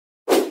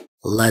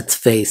Let's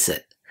face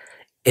it,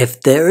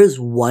 if there is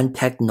one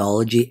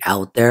technology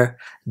out there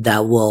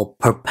that will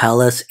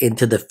propel us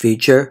into the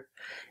future,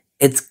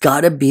 it's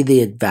gotta be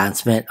the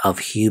advancement of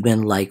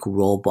human-like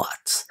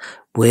robots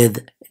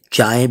with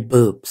giant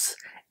boobs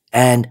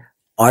and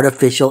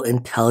artificial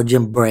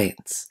intelligent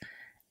brains.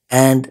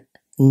 And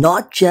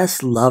not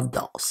just love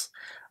dolls,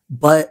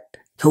 but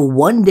to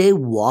one day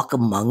walk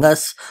among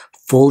us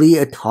fully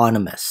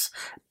autonomous,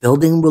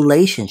 building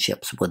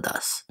relationships with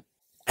us.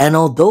 And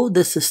although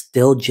this is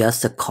still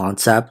just a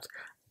concept,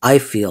 I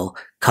feel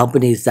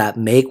companies that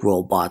make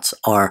robots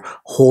are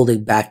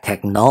holding back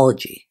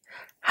technology.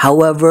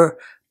 However,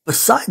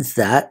 besides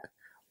that,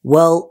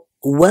 well,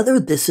 whether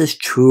this is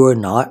true or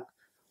not,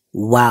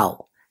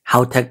 wow,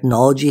 how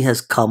technology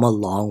has come a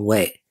long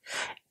way.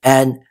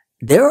 And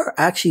there are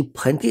actually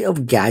plenty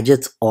of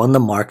gadgets on the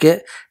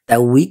market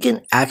that we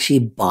can actually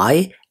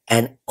buy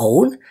and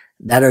own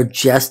that are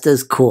just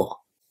as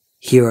cool.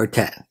 Here are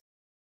 10.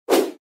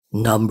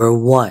 Number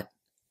 1.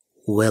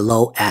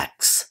 Willow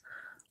X.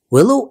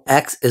 Willow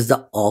X is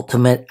the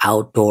ultimate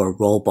outdoor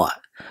robot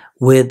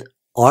with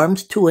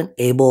arms to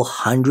enable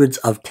hundreds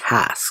of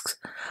tasks,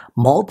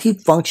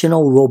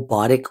 multifunctional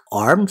robotic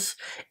arms,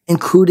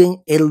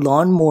 including a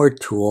lawnmower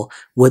tool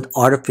with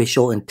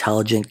artificial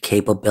intelligence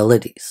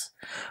capabilities.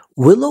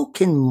 Willow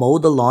can mow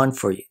the lawn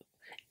for you.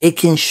 It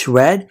can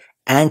shred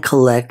and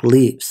collect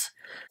leaves,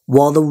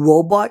 while the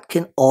robot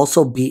can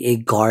also be a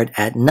guard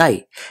at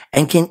night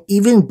and can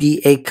even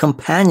be a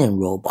companion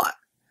robot.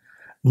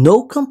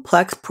 No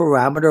complex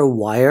parameter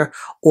wire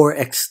or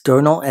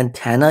external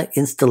antenna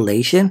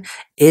installation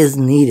is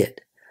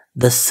needed.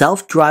 The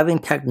self-driving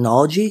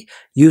technology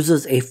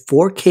uses a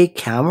 4K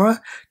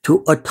camera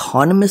to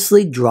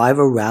autonomously drive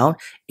around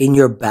in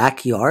your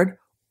backyard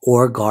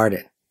or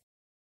garden.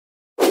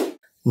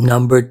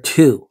 Number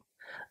 2.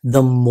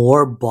 The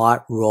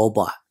Moorebot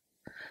Robot.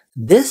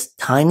 This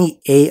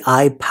tiny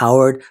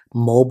AI-powered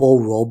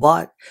mobile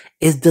robot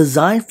is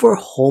designed for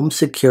home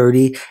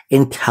security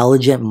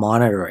intelligent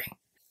monitoring.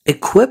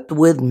 Equipped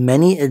with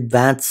many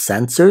advanced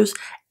sensors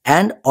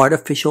and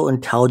artificial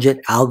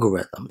intelligent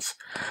algorithms,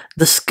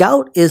 the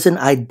Scout is an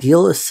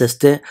ideal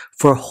assistant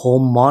for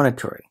home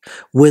monitoring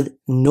with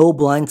no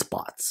blind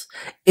spots.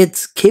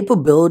 Its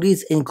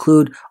capabilities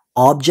include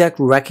object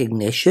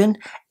recognition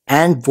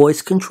and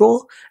voice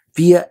control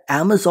via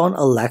Amazon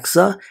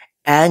Alexa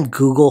and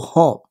Google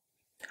Home.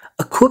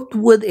 Equipped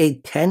with a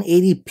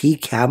 1080p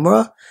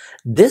camera,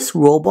 this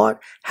robot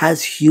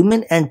has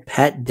human and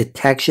pet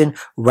detection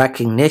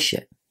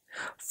recognition,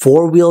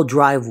 four-wheel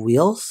drive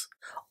wheels,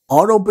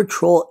 auto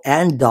patrol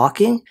and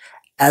docking,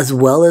 as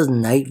well as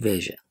night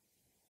vision.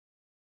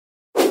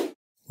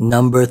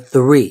 Number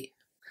 3.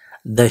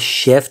 The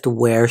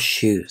ShiftWear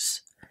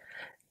shoes.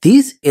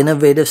 These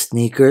innovative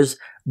sneakers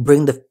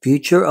bring the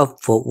future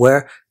of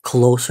footwear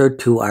closer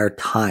to our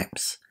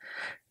times,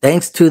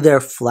 thanks to their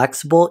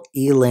flexible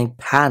e-link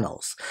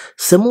panels,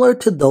 similar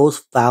to those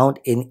found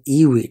in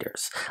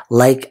e-readers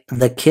like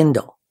the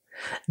Kindle.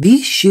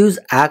 These shoes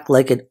act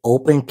like an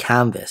open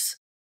canvas,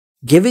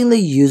 giving the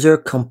user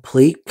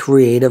complete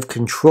creative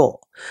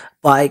control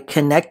by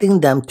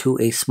connecting them to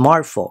a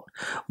smartphone,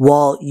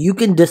 while you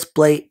can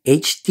display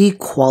HD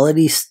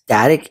quality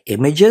static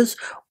images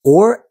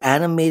or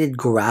animated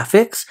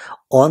graphics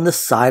on the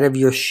side of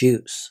your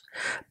shoes.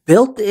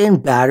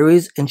 Built-in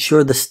batteries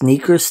ensure the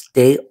sneakers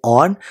stay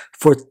on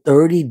for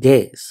 30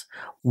 days,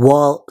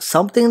 while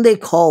something they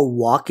call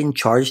walk-in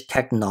charge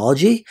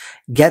technology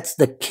gets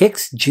the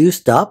kicks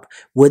juiced up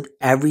with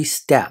every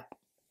step.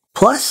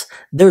 Plus,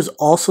 there's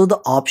also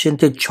the option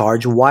to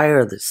charge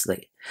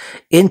wirelessly.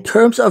 In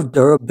terms of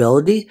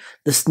durability,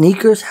 the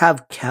sneakers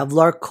have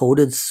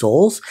Kevlar-coated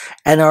soles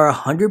and are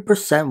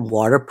 100%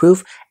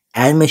 waterproof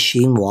and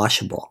machine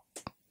washable.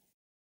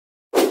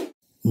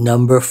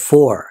 Number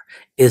 4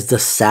 is the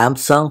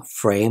Samsung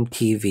Frame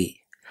TV.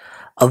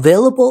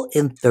 Available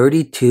in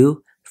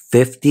 32,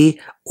 50,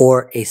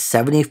 or a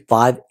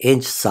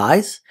 75-inch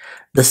size,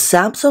 the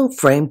Samsung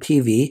Frame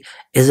TV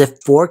is a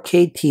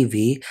 4K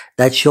TV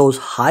that shows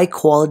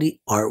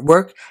high-quality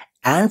artwork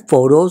and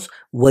photos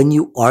when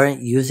you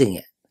aren't using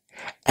it,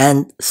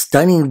 and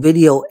stunning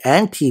video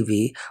and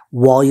TV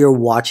while you're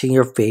watching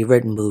your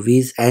favorite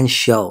movies and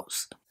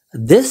shows.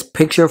 This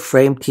picture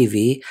frame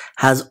TV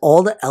has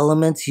all the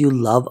elements you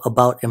love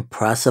about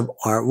impressive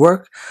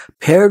artwork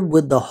paired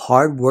with the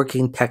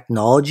hard-working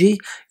technology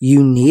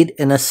you need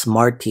in a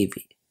smart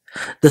TV.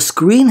 The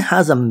screen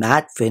has a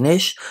matte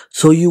finish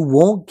so you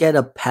won't get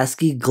a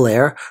pesky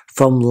glare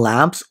from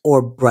lamps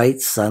or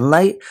bright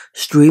sunlight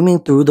streaming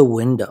through the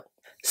window.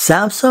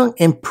 Samsung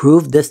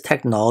improved this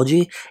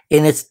technology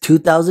in its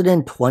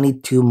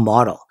 2022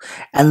 model,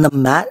 and the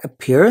matte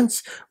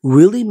appearance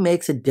really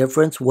makes a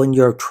difference when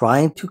you're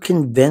trying to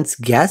convince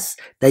guests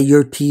that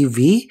your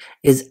TV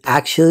is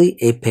actually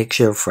a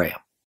picture frame.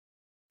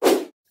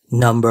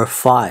 Number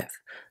 5.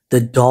 The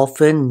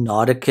Dolphin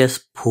Nauticus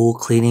Pool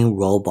Cleaning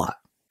Robot.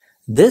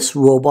 This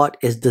robot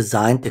is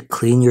designed to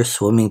clean your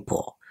swimming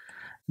pool.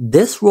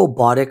 This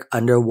robotic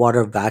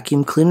underwater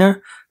vacuum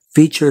cleaner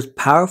features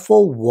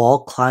powerful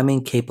wall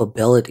climbing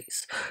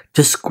capabilities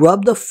to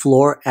scrub the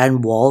floor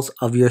and walls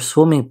of your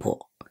swimming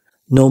pool,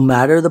 no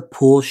matter the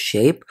pool's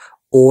shape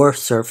or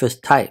surface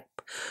type.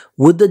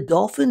 With the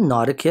Dolphin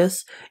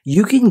Nauticus,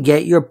 you can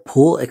get your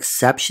pool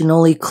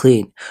exceptionally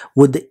clean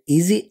with the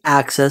easy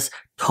access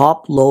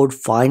top load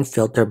fine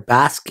filter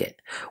basket,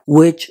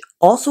 which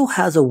also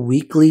has a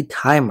weekly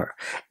timer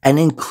and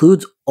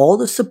includes all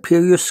the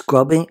superior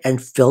scrubbing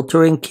and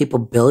filtering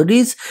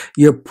capabilities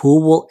your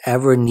pool will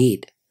ever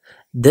need.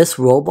 This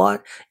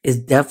robot is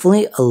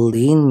definitely a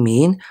lean,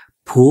 mean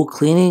pool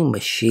cleaning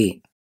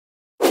machine.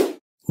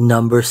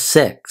 Number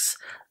 6.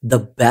 The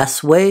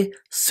Bestway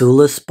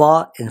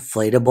Sulaspa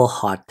Inflatable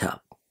Hot Tub.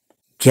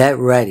 Get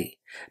ready,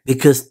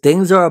 because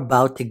things are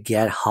about to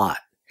get hot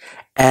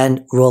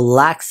and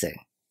relaxing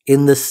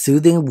in the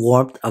soothing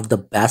warmth of the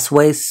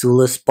Bestway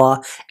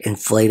Sulaspa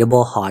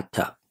Inflatable Hot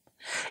Tub.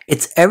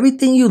 It's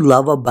everything you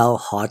love about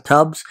hot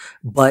tubs,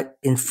 but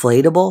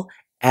inflatable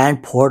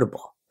and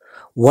portable.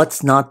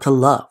 What's not to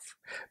love?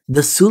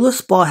 The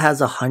Sulaspa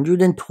has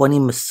 120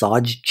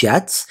 massage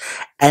jets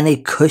and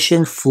a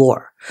cushioned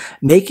floor,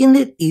 making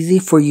it easy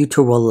for you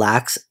to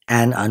relax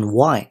and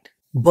unwind.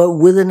 But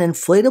with an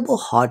inflatable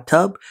hot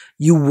tub,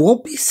 you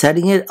won't be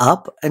setting it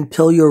up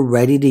until you're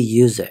ready to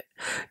use it,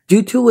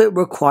 due to it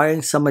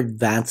requiring some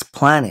advanced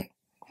planning.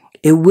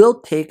 It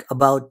will take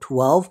about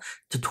 12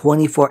 to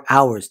 24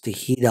 hours to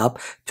heat up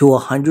to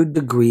 100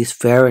 degrees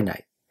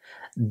Fahrenheit,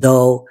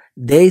 though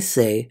they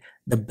say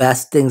the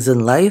best things in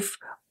life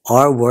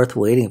are worth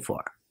waiting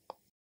for.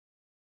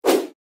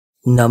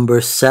 Number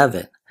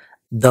 7.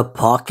 The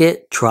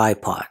Pocket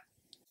Tripod.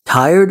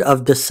 Tired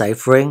of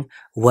deciphering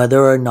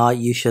whether or not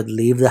you should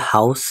leave the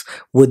house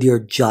with your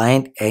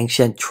giant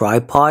ancient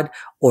tripod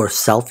or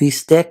selfie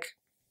stick?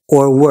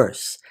 Or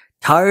worse,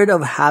 tired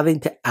of having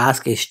to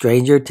ask a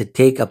stranger to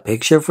take a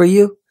picture for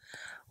you?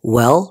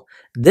 Well,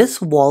 this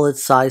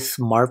wallet-sized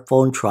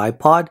smartphone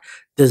tripod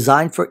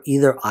designed for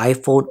either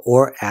iPhone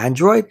or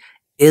Android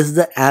is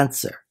the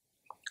answer.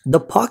 The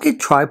Pocket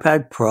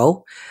Tripod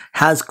Pro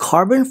has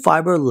carbon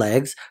fiber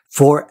legs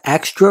for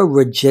extra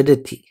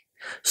rigidity,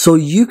 so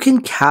you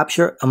can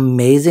capture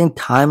amazing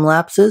time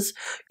lapses,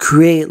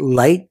 create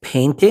light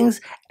paintings,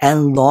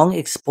 and long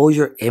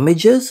exposure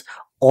images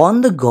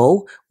on the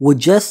go with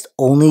just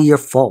only your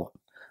phone.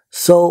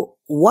 So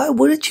why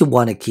wouldn't you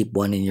want to keep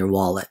one in your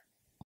wallet?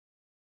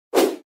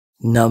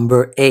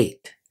 Number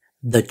 8.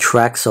 The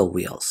Trexo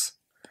Wheels.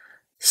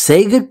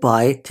 Say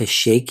goodbye to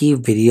shaky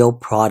video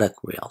product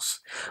reels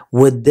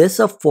with this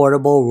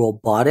affordable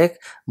robotic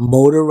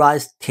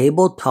motorized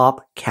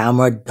tabletop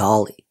camera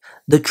dolly.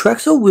 The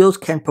Trexo wheels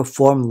can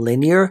perform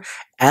linear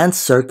and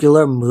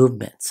circular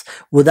movements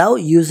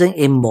without using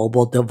a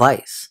mobile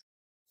device.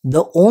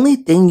 The only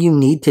thing you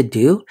need to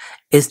do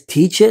is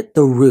teach it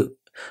the route,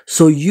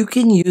 so you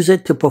can use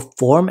it to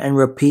perform and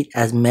repeat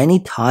as many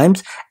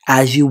times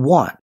as you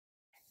want.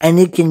 And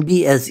it can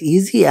be as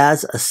easy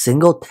as a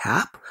single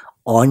tap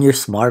on your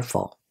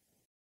smartphone.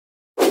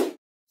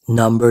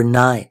 Number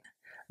 9.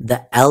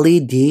 The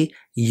LED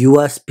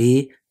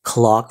USB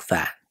Clock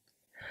Fan.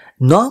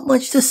 Not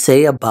much to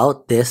say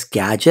about this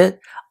gadget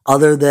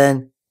other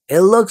than it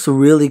looks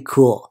really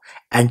cool,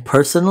 and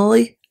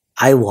personally,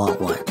 I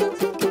want one.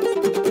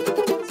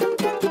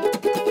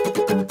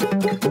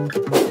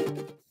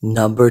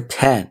 Number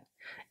 10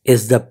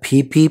 is the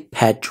PePe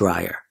Pet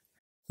Dryer.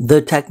 The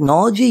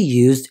technology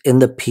used in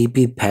the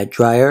PePe Pet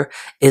Dryer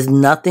is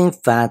nothing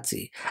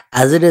fancy,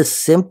 as it is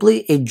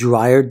simply a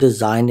dryer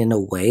designed in a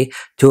way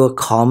to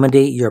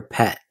accommodate your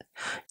pet.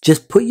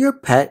 Just put your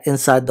pet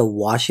inside the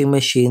washing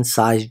machine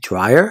sized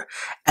dryer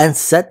and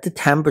set the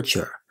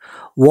temperature.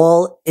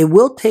 While it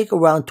will take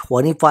around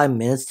 25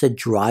 minutes to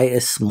dry a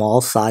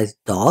small sized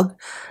dog,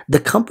 the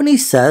company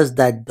says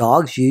that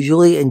dogs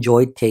usually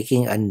enjoy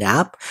taking a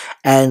nap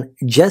and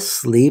just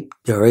sleep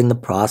during the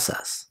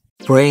process.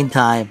 Brain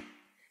time.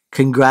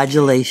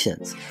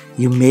 Congratulations,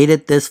 you made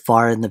it this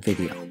far in the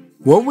video.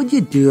 What would you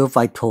do if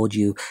I told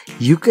you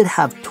you could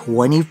have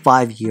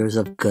 25 years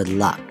of good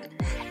luck?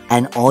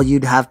 And all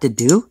you'd have to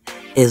do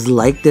is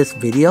like this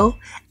video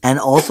and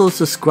also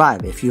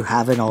subscribe if you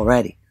haven't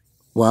already.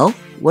 Well,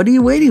 what are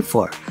you waiting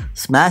for?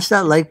 Smash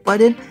that like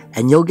button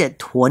and you'll get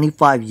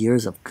 25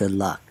 years of good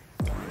luck.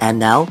 And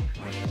now,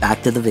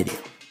 back to the video.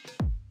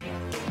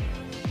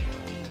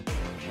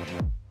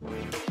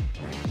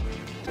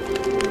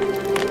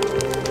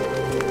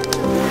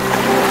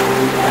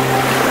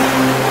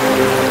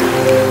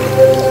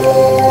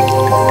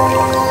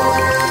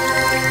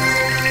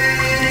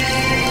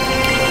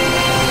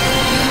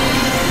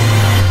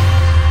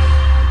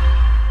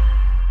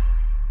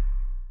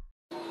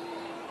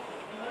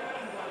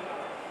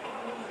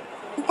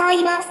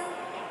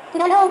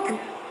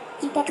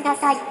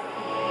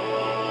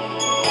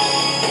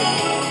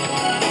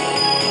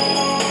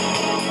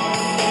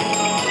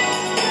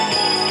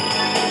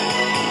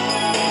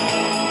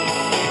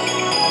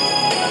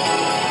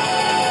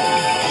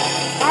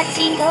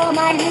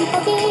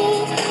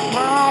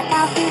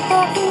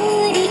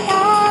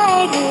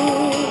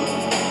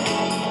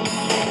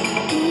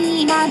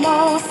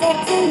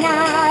 切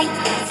ない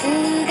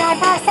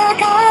姿探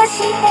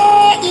し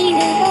ている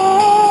の。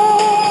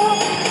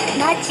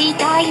間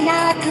違い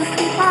なく二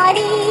人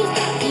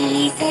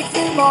季節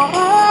を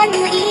抜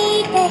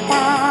いてた。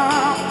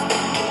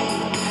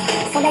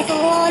それぞ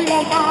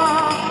れが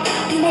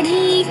夢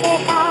見て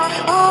た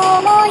想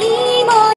い